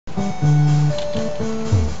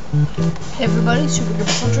Hey everybody, Super Duper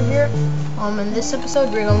Soldier here. In this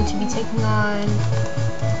episode we're going to be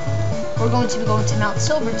going to Mount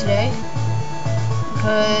Silver today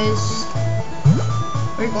because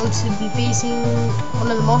we're going to be facing one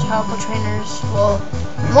of the most powerful trainers, well,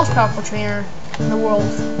 the most powerful trainer in the world,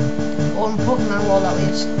 well, in Pokemon world at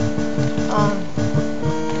least.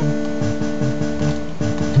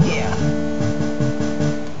 Yeah.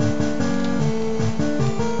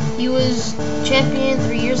 He was champion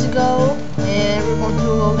 3 years ago, and we're going to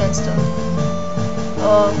go against him.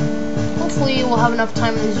 Hopefully we'll have enough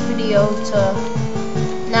time in this video to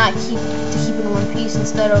keep it in one piece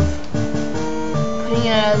instead of putting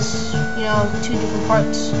it as, you know, 2 different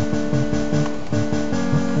parts.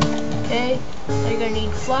 Okay, now you're gonna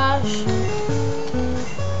need Flash.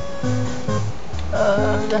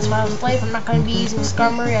 That's why I was life. I'm not gonna be using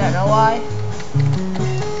Skarmory, I don't know why.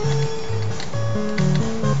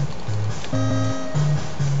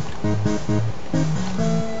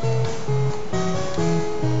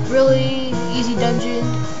 Really easy dungeon.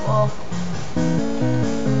 Well,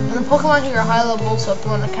 and the Pokemon here are high level, so if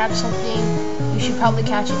you want to catch something, you should probably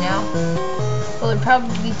catch it now. But it would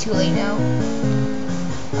probably be too late now.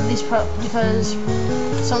 At least because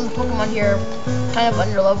some of the Pokemon here are kind of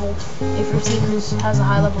underleveled. If your team has a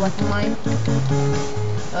high level like mine,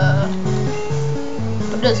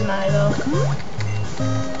 it doesn't matter though.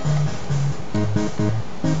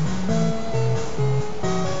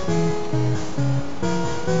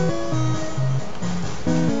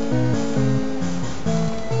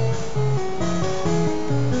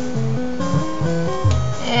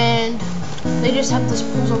 They just have those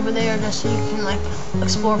pools over there just so you can like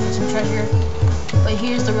explore for some treasure. But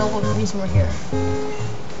here's the real reason we're here.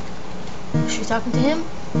 She's talking to him.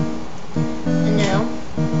 And now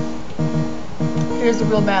here's the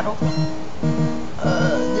real battle.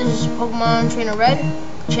 This is Pokemon Trainer Red,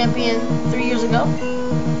 champion 3 years ago.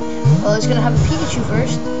 Well, it's gonna have a Pikachu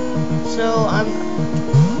first. So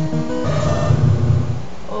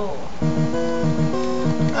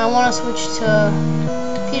I wanna switch to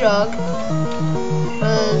P-Dog.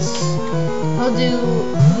 Because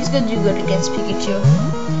he's gonna do good against Pikachu.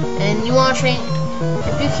 And you wanna train,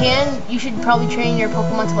 if you can, you should probably train your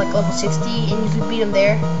Pokemon to like level 60 and you can beat him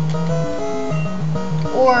there.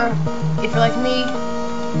 Or, if you're like me,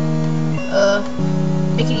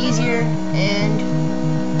 make it easier and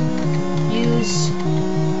use,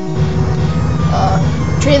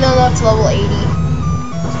 train them up to level 80.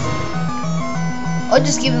 I'll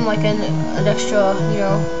just give him like an extra, you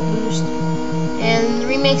know, boost. And the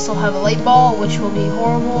remakes will have a light ball, which will be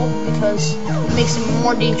horrible because it makes them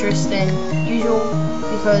more dangerous than usual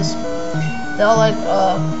because they'll like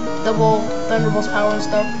double Thunderbolt's power and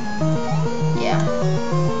stuff. Yeah.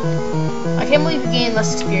 I can't believe you gained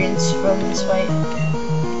less experience from this fight.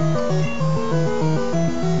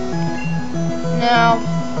 Now,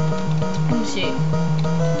 let me see.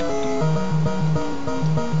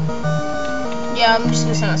 Yeah, I'm just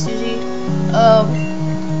gonna send out Susie.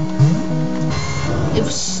 If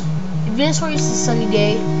Venusaur uses Sunny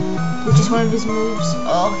Day, which is one of his moves, he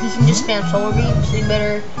can just spam Solar Beam, so you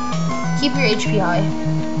better keep your HP high.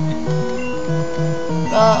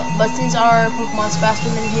 But since our Pokemon's faster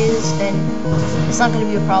than his, then it's not going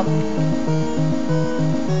to be a problem.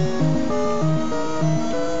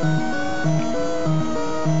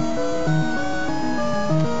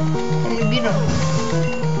 And we beat him.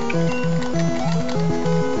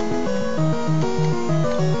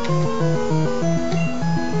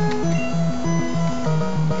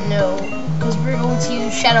 No, because we're going to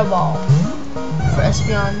use Shadow Ball for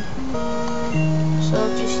Espeon. So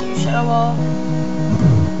just use Shadow Ball.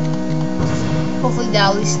 Hopefully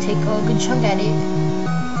that'll at least take a good chunk at it.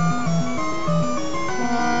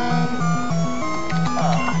 Come on.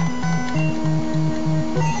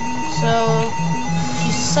 So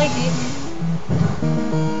she's Psychic.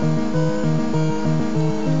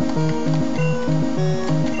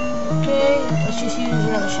 Okay, let's just use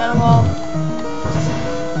another Shadow Ball.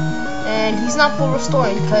 And he's not full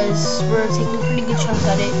restoring because we're taking a pretty good chunk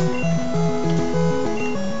at it.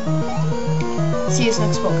 Let's see his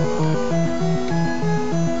next Pokemon.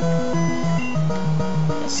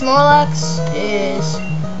 Snorlax is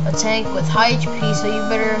a tank with high HP, so you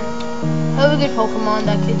better have a good Pokemon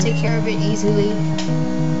that can take care of it easily.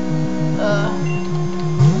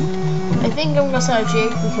 I think I'm gonna send out Jake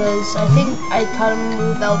because I think I taught him a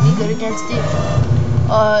move that would be good against it.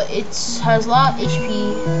 It has a lot of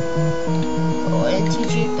HP. And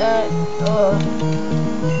teach it that.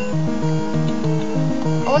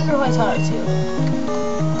 I wonder who I taught it to.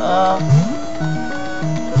 I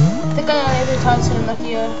think I either taught it to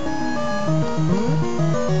Nakia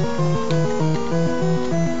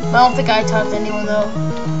I don't think I talked to anyone though.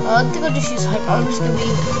 I think I'll just use hyper. I'm just gonna be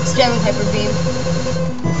spamming hyper beam.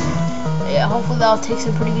 Yeah, hopefully that'll take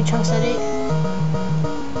some pretty good chunks at it.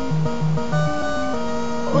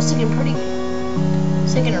 Oh, it's taking pretty.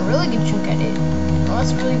 It's taking a really good chunk at it. Oh,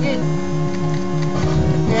 that's really good.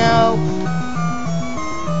 Now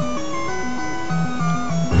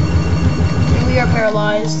we are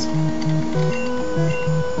paralyzed.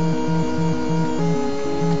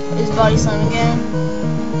 His body slam again.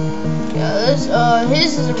 Yeah, this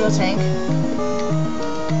his is a real tank.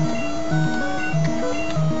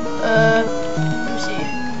 Let me see.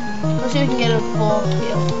 Let's see if we can get a full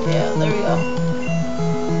heal. Yeah, there we go.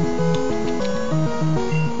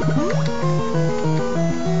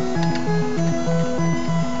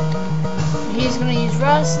 He's gonna use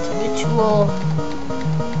rest, which will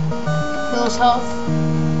heal his health.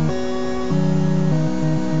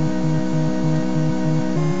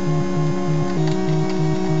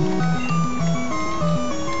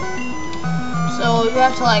 So you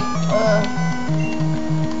have to like, I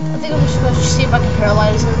think I'm just going to see if I can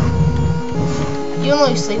paralyze him. Even though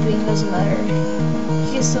he's sleeping, it doesn't matter.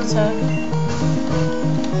 He can still attack.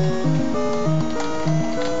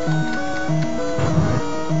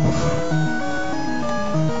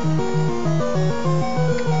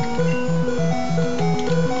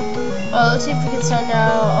 Let's see if we can send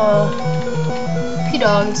out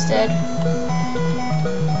P-Dog instead.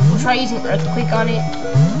 We'll try using Earthquake on it.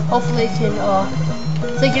 Hopefully it can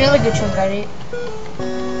take another good chunk at it.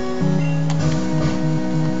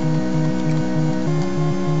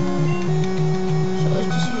 So let's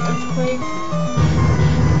just use Earthquake.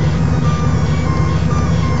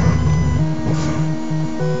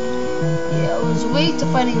 Yeah, I was weak to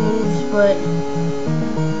fighting moves, but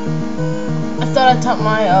I thought I taught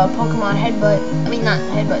my Pokemon Headbutt. I mean, not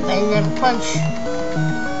Headbutt, Dynamic Punch.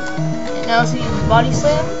 And now let's use Body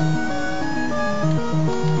Slam.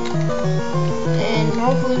 And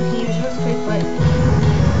hopefully we can use Earthquake, but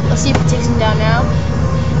let's see if it takes him down now.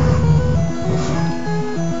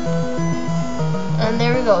 And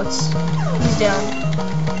there we go, he's down.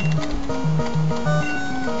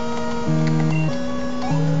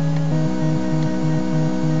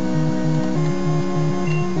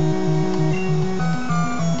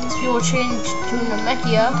 We'll change to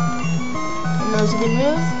Namekia, and that was a good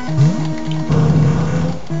move.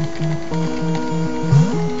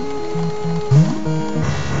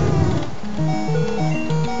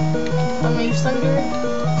 I'm gonna use Thunder.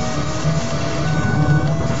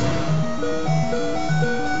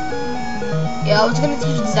 Yeah, I was gonna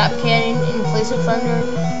teach Zap Cannon in place of Thunder,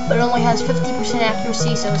 but it only has 50%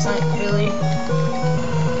 accuracy, so it's not really.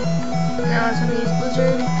 Now I was gonna use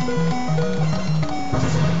Blizzard.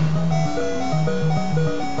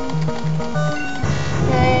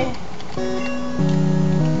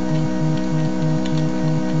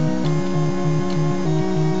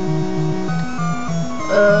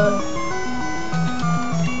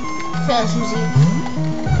 Susie.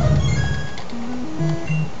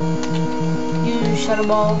 Use Shadow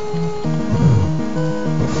Ball.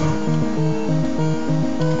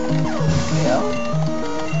 There we go.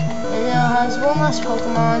 And now it has one last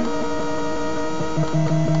Pokemon.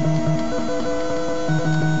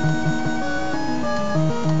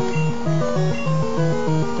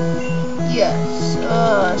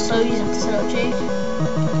 Yes. So you have to send out Jake.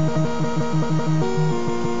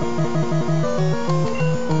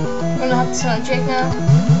 Have to send out Jake now.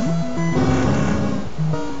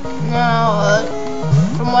 Now,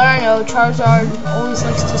 from what I know, Charizard always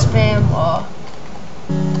likes to spam.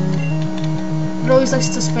 It always likes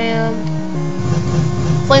to spam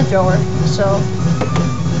Flamethrower. So.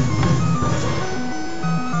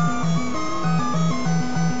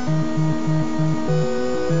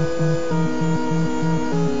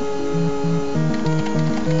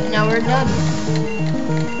 And now we're done.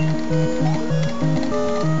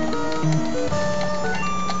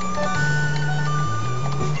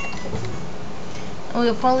 And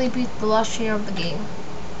we'll probably beat the last trainer of the game.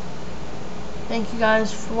 Thank you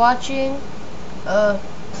guys for watching.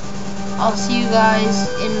 I'll see you guys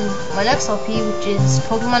in my next LP, which is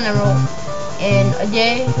Pokemon Emerald, in a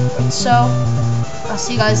day or so. I'll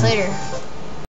see you guys later.